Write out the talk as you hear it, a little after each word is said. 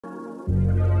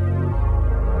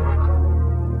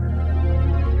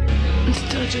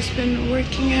Still just been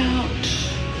working out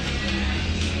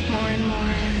more and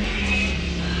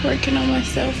more, working on my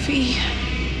selfie.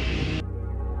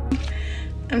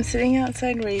 I'm sitting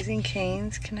outside Raising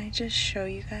Cane's. Can I just show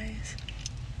you guys?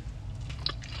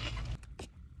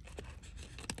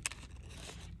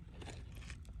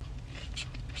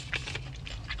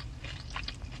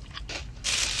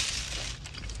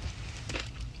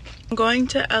 I'm going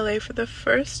to LA for the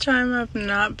first time. I've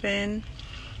not been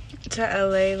to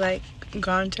LA, like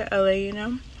gone to LA, you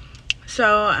know,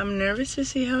 so I'm nervous to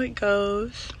see how it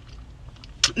goes.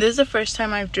 This is the first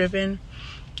time I've driven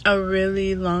a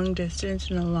really long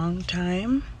distance in a long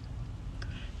time,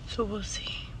 so we'll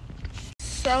see.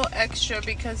 So extra,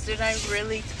 because did I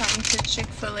really come to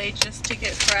Chick-fil-A just to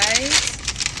get fries?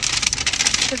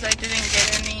 Because I didn't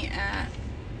get any at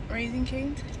Raising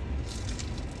Cane's.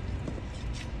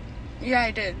 Yeah,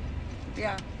 I did.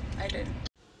 Yeah, I did.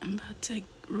 I'm about to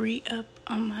re-up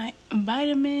on my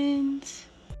vitamins.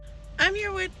 I'm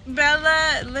here with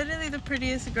Bella, literally the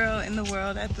prettiest girl in the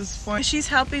world at this point. She's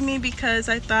helping me because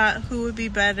I thought who would be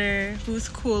better, who's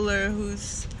cooler,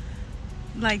 who's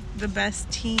like the best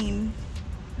teen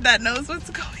that knows what's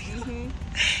going on.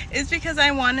 It's because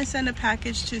I want to send a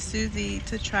package to Susie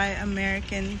to try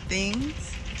American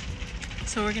things.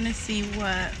 So we're gonna see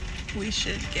what we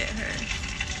should get her.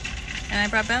 And I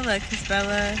brought Bella because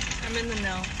Bella... I'm in the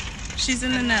know. She's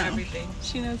in the know. Everything.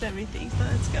 She knows everything, so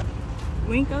let's go.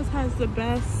 Winko's has the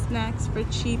best snacks for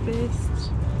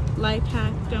cheapest. Life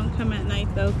hack, don't come at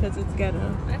night though because it's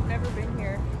ghetto. I've never been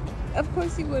here. Of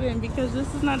course you wouldn't, because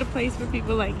this is not a place for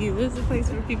people like you. This is a place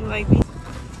for people like me.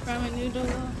 Ramen noodle,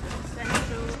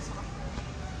 essentials.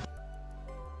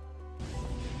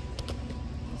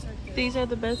 These are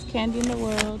the best candy in the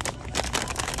world.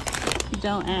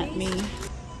 Don't at me.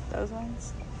 Those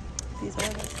ones? These are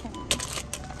the best candy.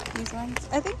 These ones?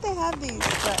 I think they have these,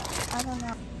 but I don't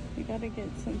know. We gotta get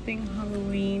something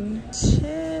Halloween.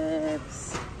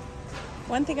 Chips.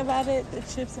 One thing about it, the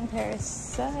chips in Paris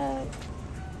suck.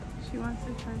 She wants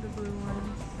to try the blue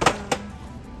ones. So,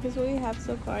 here's what we have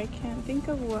so far. I can't think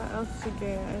of what else to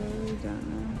get. I really don't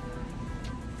know.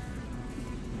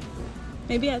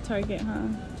 Maybe at Target, huh?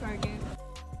 Target.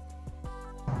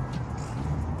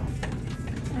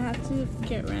 I have to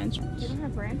get ranch. You don't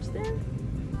have ranch there?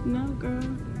 No,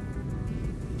 girl.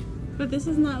 But this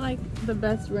is not like the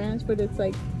best ranch, but it's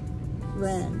like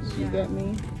ranch. You get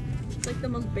me? It's like the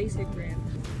most basic ranch.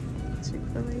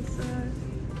 Chick-fil-A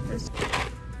sauce.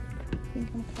 I think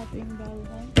I'm copying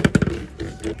Bella.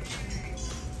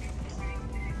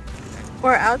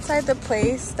 We're outside the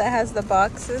place that has the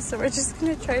boxes, so we're just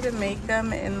gonna try to make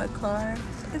them in the car.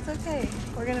 It's okay.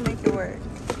 We're gonna make it work.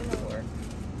 It's gonna work.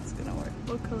 It's gonna work.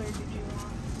 What color did you want?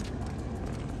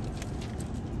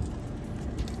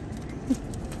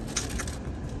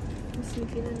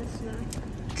 Sneaking in a snack.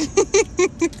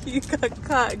 You got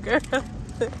caught, girl.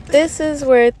 This is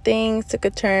where things took a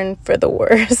turn for the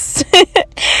worst.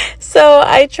 So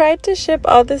I tried to ship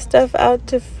all this stuff out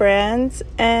to France,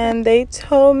 and they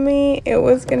told me it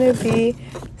was gonna be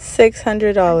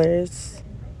 $600.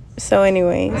 So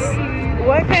anyways,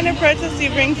 what kind of protest do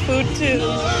you bring food to?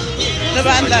 The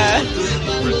banda.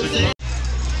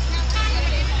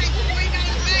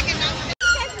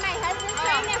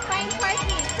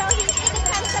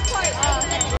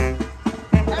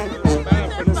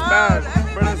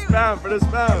 For the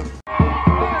spam.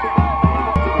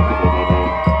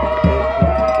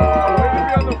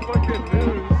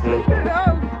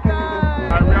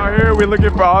 We out here, we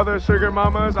looking for all the sugar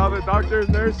mamas, all the doctors,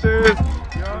 nurses.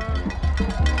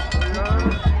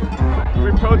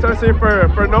 We protesting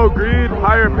for no greed,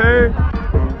 higher pay.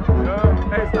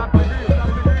 Hey, stop the greed, stop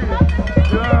the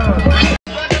greed. Yeah.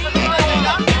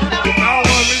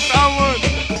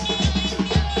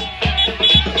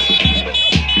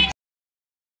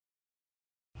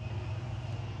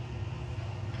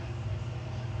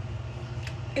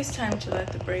 It's time to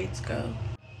let the braids go.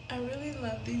 I really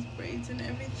love these braids and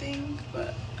everything,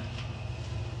 but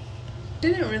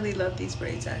didn't really love these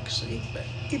braids actually, but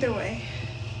either way.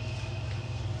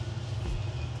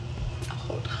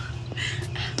 Hold on.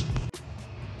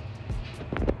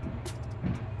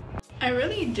 I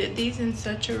really did these in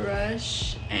such a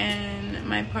rush, and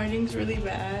my parting's really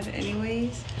bad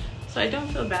anyways, so I don't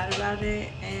feel bad about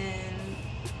it. And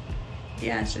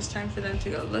yeah, it's just time for them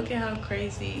to go. Look at how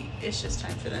crazy. It's just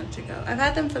time for them to go. I've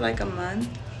had them for like a month.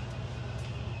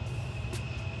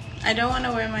 I don't want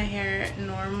to wear my hair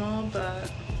normal,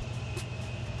 but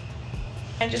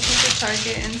I just went to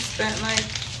Target and spent like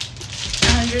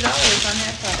 $100 on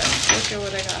hair products. Look at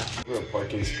what I got. A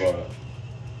parking spot.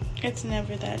 It's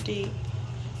never that deep.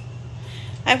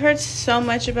 I've heard so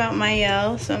much about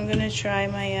Mielle, so I'm gonna try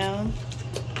Mielle.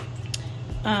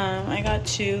 I got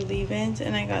 2 leave-ins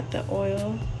and I got the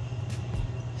oil.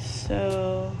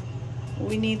 So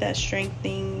we need that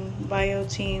strengthening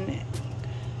biotin.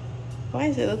 Why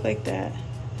does it look like that?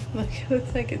 Look, it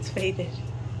looks like it's faded.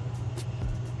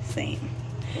 Same.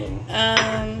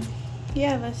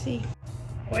 Yeah, let's see.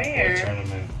 Where? Before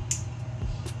tournament.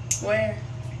 Where?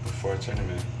 Before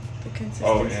tournament. The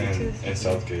consistency. Oh, in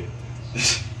Southgate.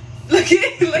 Look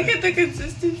at the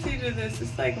consistency to this.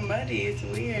 It's like muddy. It's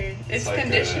weird. It's like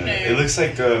conditioner. It looks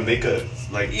like makeup.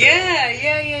 Like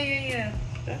yeah.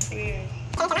 That's weird.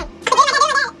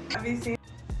 Have you seen?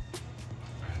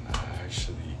 I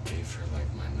actually gave her like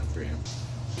my number.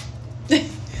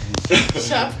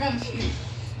 Shop profit.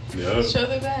 Yeah. Show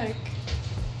the back.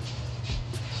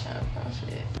 Shop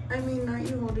profit. I mean, not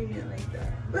you holding it like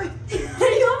that.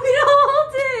 You want me to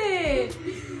hold it?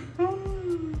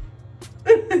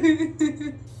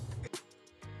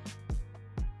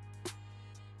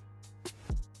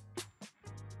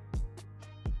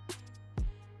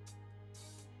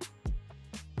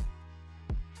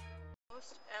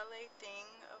 Most LA thing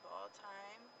of all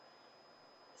time.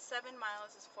 7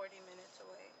 miles is 40 minutes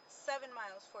away. 7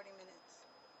 miles, 40 minutes.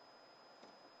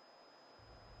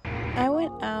 I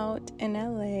went out in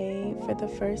LA for the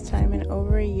first time in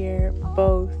over a year.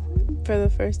 Both. For the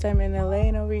first time in LA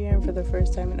in over a year and for the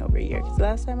first time in over a year. Because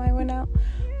last time I went out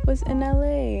was in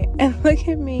LA. And look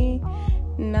at me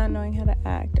not knowing how to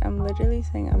act. I'm literally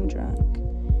saying I'm drunk.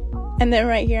 And then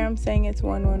right here I'm saying it's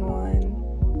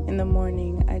 1:11 in the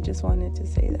morning. I just wanted to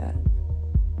say that.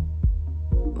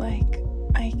 Like,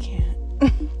 I can't.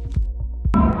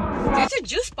 There's a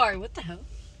juice bar. What the hell?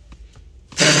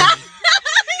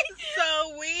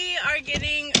 So we are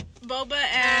getting boba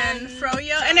and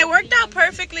froyo, and it worked out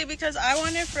perfectly because I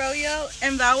wanted froyo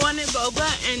and Val wanted boba,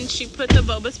 and she put the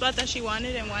boba spot that she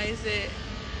wanted. And why is it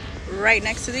right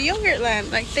next to the yogurt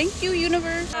land? Like, thank you,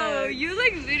 universe. Oh, you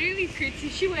like literally crazy.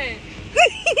 She went.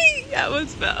 That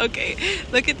was okay.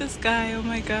 Look at the sky. Oh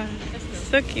my god,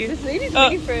 so cute. This lady's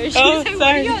waiting for us. She's like, sorry.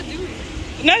 What are y'all doing?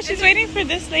 No, she's waiting for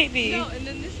this lady. No, and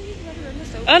then this lady's about to run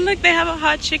us over. Oh, look, they have a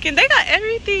hot chicken. They got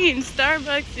everything.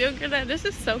 Starbucks, yogurt. This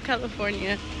is so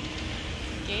California.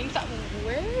 GameStop.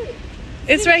 Where?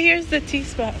 It's right here is the tea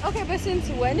spot. Okay, but since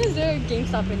when is there a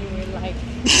GameStop anywhere? Like,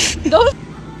 those.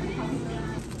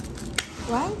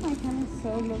 Why is my camera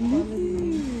so low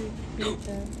quality?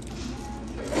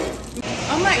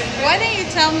 Oh my, why didn't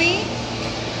you tell me?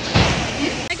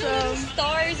 I got little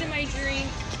stars in my drink.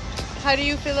 How do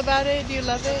you feel about it? Do you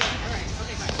love it?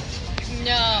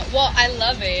 No, well, I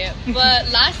love it. But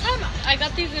last time I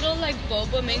got these little like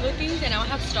boba mango things, and I don't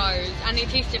have stars, and they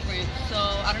taste different. So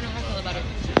I don't know how I feel about it.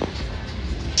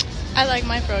 I like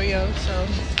my froyo, so.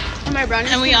 And my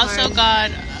brownies. And we also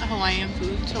got Hawaiian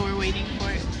food, so we're waiting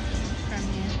for it from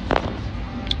here.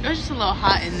 It was just a little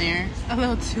hot in there. A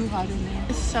little too hot in there.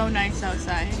 It's so nice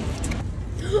outside.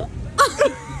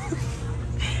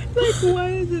 Like, why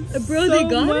is it Bro, so they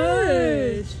got much?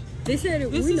 us. They said,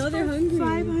 This we is know they're for hungry.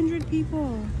 500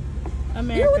 people.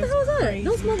 America's Yeah, what the hell is that? crazy.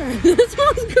 Don't smell that. That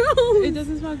smells gross. It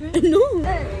doesn't smell good? No.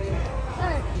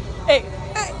 Hey.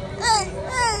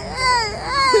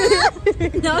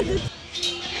 No.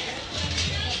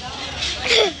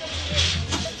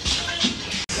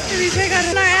 We check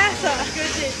out our ass off.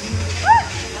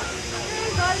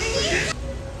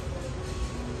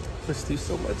 Let's do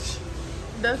so much.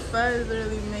 The fuzz is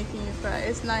literally making you cry.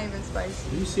 It's not even spicy.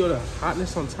 Do you see all the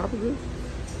hotness on top of it?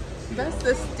 That's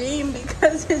the steam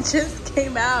because it just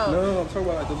came out. No, I'm talking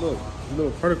about like the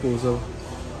little particles of.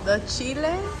 The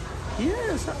chile?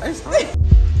 Yeah, it's hot.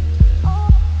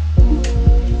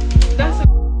 That's a